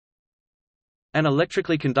An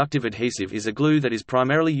electrically conductive adhesive is a glue that is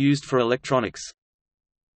primarily used for electronics.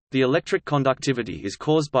 The electric conductivity is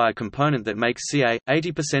caused by a component that makes Ca,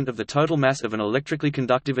 80% of the total mass of an electrically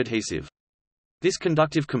conductive adhesive. This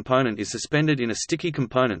conductive component is suspended in a sticky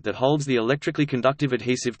component that holds the electrically conductive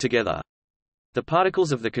adhesive together. The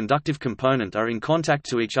particles of the conductive component are in contact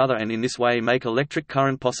to each other and in this way make electric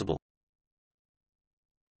current possible.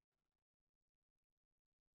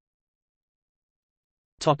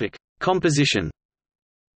 Composition.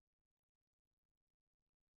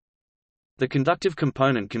 The conductive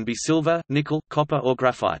component can be silver, nickel, copper or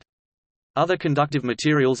graphite. Other conductive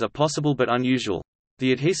materials are possible but unusual.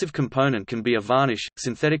 The adhesive component can be a varnish,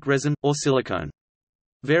 synthetic resin, or silicone.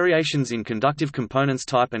 Variations in conductive components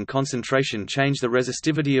type and concentration change the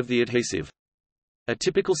resistivity of the adhesive. A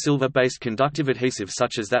typical silver-based conductive adhesive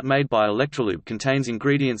such as that made by Electrolube contains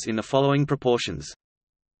ingredients in the following proportions.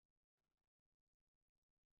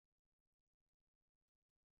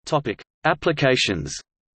 Applications.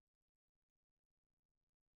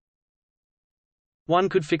 One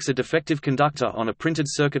could fix a defective conductor on a printed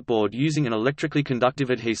circuit board using an electrically conductive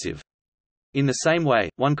adhesive. In the same way,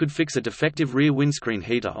 one could fix a defective rear windscreen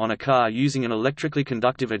heater on a car using an electrically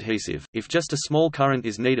conductive adhesive. If just a small current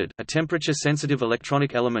is needed, a temperature-sensitive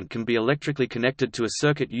electronic element can be electrically connected to a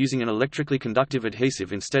circuit using an electrically conductive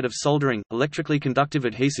adhesive instead of soldering. Electrically conductive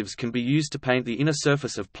adhesives can be used to paint the inner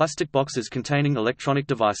surface of plastic boxes containing electronic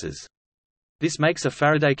devices. This makes a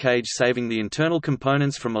Faraday cage, saving the internal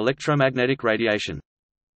components from electromagnetic radiation.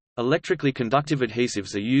 Electrically conductive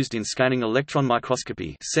adhesives are used in scanning electron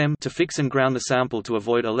microscopy (SEM) to fix and ground the sample to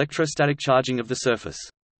avoid electrostatic charging of the surface.